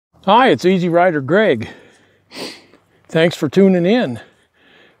Hi, it's Easy Rider Greg. Thanks for tuning in.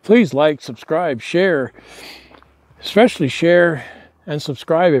 Please like, subscribe, share, especially share and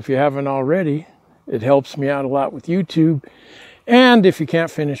subscribe if you haven't already. It helps me out a lot with YouTube. And if you can't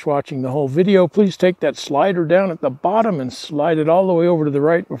finish watching the whole video, please take that slider down at the bottom and slide it all the way over to the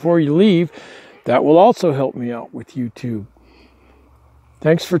right before you leave. That will also help me out with YouTube.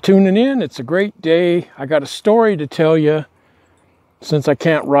 Thanks for tuning in. It's a great day. I got a story to tell you. Since I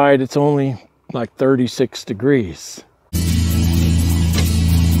can't ride, it's only like 36 degrees.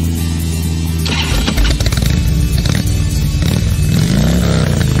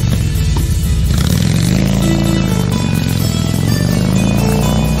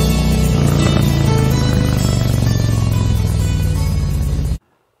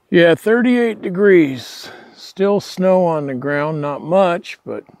 Yeah, 38 degrees. Still snow on the ground, not much,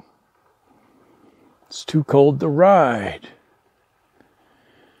 but it's too cold to ride.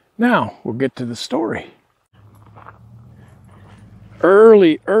 Now, we'll get to the story.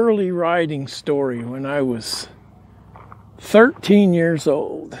 Early riding story when I was 13 years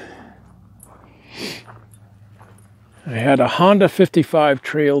old. I had a Honda 55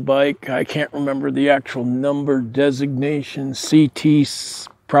 trail bike. I can't remember the actual number designation. CT,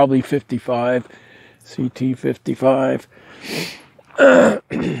 probably 55. CT 55.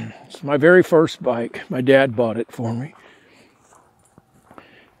 It's my very first bike. My dad bought it for me.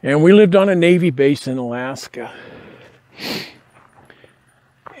 And we lived on a Navy base in Alaska.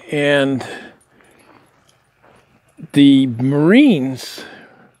 And the Marines,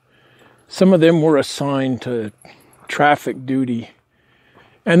 some of them were assigned to traffic duty.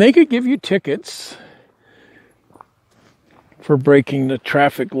 And they could give you tickets for breaking the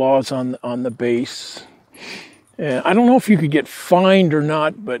traffic laws on the base. And I don't know if you could get fined or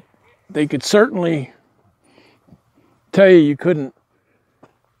not, but they could certainly tell you couldn't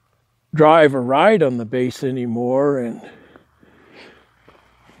drive or ride on the base anymore, and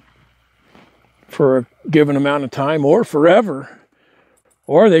for a given amount of time or forever,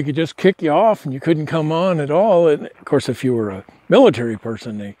 or they could just kick you off and you couldn't come on at all. And of course, if you were a military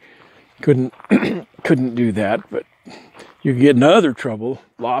person, they couldn't do that, but you could get in other trouble: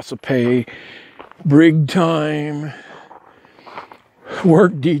 loss of pay, brig time,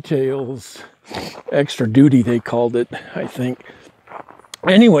 work details, extra duty they called it, I think.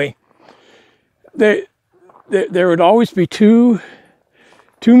 Anyway, there would always be two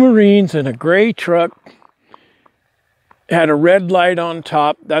Marines in a gray truck. Had a red light on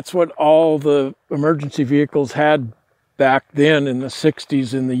top. That's what all the emergency vehicles had back then in the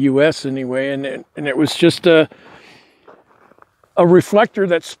 60s in the U.S. anyway. And it was just a reflector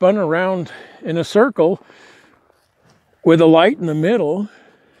that spun around in a circle with a light in the middle.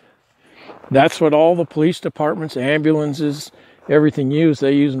 That's what all the police departments, ambulances, everything used.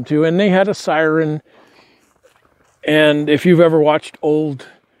 They use them too. And they had a siren. And if you've ever watched old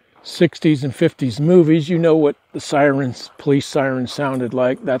 60s and 50s movies, you know what the police sirens sounded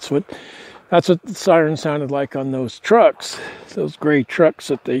like. That's what the siren sounded like on those trucks, those gray trucks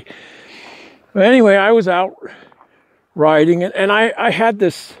that they... But anyway, I was out riding, and I had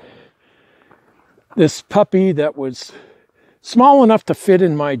this puppy that was small enough to fit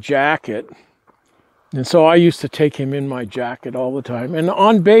in my jacket. And so I used to take him in my jacket all the time. And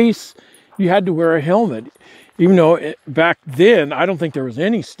on base, you had to wear a helmet. Even though back then, I don't think there was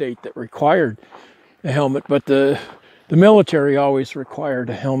any state that required a helmet, but the military always required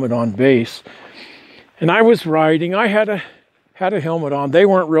a helmet on base. And I was riding. I had a helmet on. They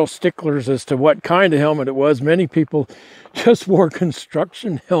weren't real sticklers as to what kind of helmet it was. Many people just wore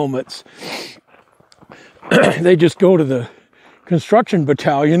construction helmets. They just go to the construction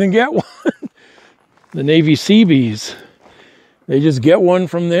battalion and get one. The Navy Seabees. They just get one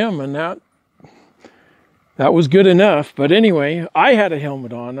from them, and that was good enough. But anyway, I had a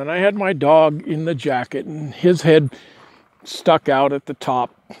helmet on, and I had my dog in the jacket, and his head stuck out at the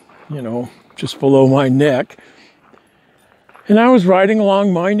top, just below my neck. And I was riding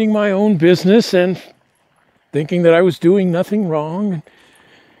along, minding my own business, and thinking that I was doing nothing wrong.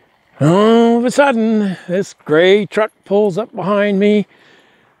 And all of a sudden, this gray truck pulls up behind me.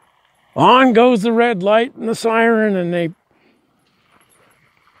 On goes the red light and the siren, and they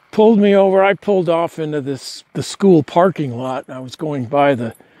pulled me over. I pulled off into the school parking lot. I was going by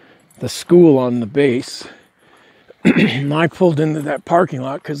the school on the base. And I pulled into that parking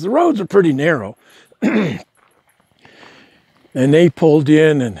lot because the roads are pretty narrow. And they pulled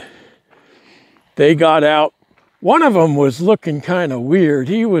in and they got out. One of them was looking kind of weird.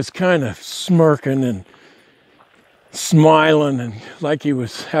 He was kind of smirking and smiling and like he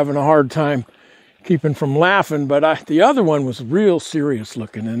was having a hard time keeping from laughing, but the other one was real serious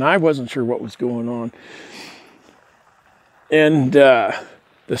looking, and I wasn't sure what was going on. And the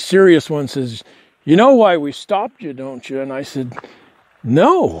serious one says, "You know why we stopped you, don't you?" And I said,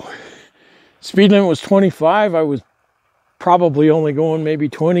 "No. Speed limit was 25. I was probably only going maybe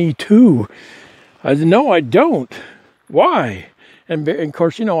 22. I said, "No, I don't. Why?" And of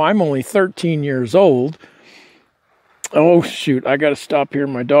course, you know, I'm only 13 years old. Oh, shoot. I got to stop here.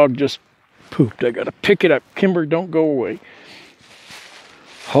 My dog just pooped. I got to pick it up. Kimber, don't go away.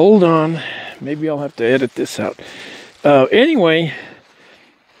 Hold on. Maybe I'll have to edit this out. Anyway,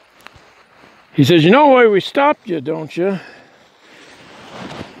 he says, "You know why we stopped you, don't you?"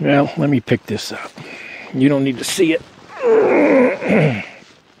 Well, let me pick this up. You don't need to see it.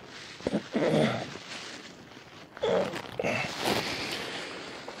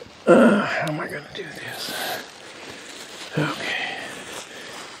 How am I going to do this? Okay.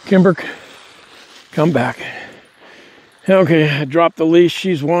 Kimber, come back. Okay, I dropped the leash.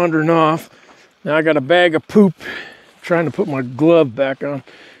 She's wandering off. Now I got a bag of poop. Trying to put my glove back on.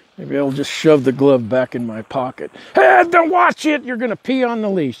 Maybe I'll just shove the glove back in my pocket. Hey, don't watch it. You're going to pee on the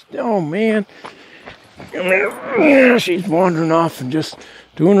leash. Oh, man. She's wandering off and just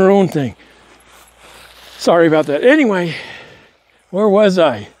doing her own thing. Sorry about that. Anyway, where was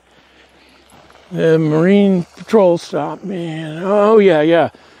I? The Marine Patrol stopped me. Oh, yeah.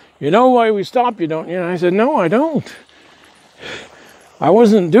 "You know why we stopped you, don't you?" And I said, "No, I don't. I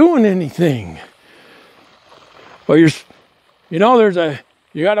wasn't doing anything." "Well, you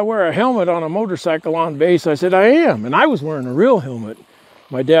got to wear a helmet on a motorcycle on base." I said, "I am." And I was wearing a real helmet.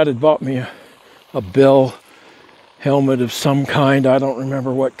 My dad had bought me a Bell helmet of some kind. I don't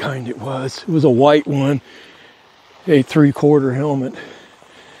remember what kind it was. It was a white one, a 3/4 helmet. It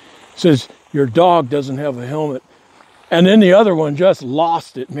says, "Your dog doesn't have a helmet." And then the other one just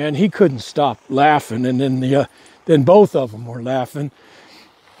lost it, man. He couldn't stop laughing. And then both of them were laughing.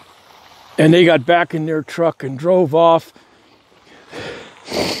 And they got back in their truck and drove off.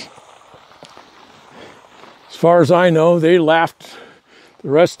 As far as I know, they laughed the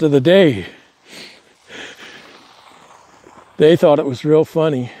rest of the day. They thought it was real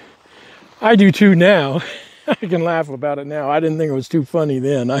funny. I do too now. I can laugh about it now. I didn't think it was too funny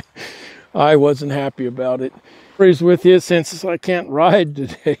then. I wasn't happy about it. Praise with you since I can't ride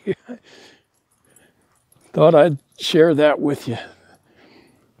today. Thought I'd share that with you.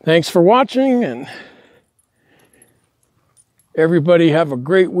 Thanks for watching, and everybody have a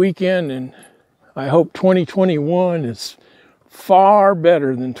great weekend, and I hope 2021 is far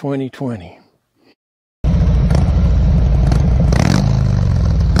better than 2020.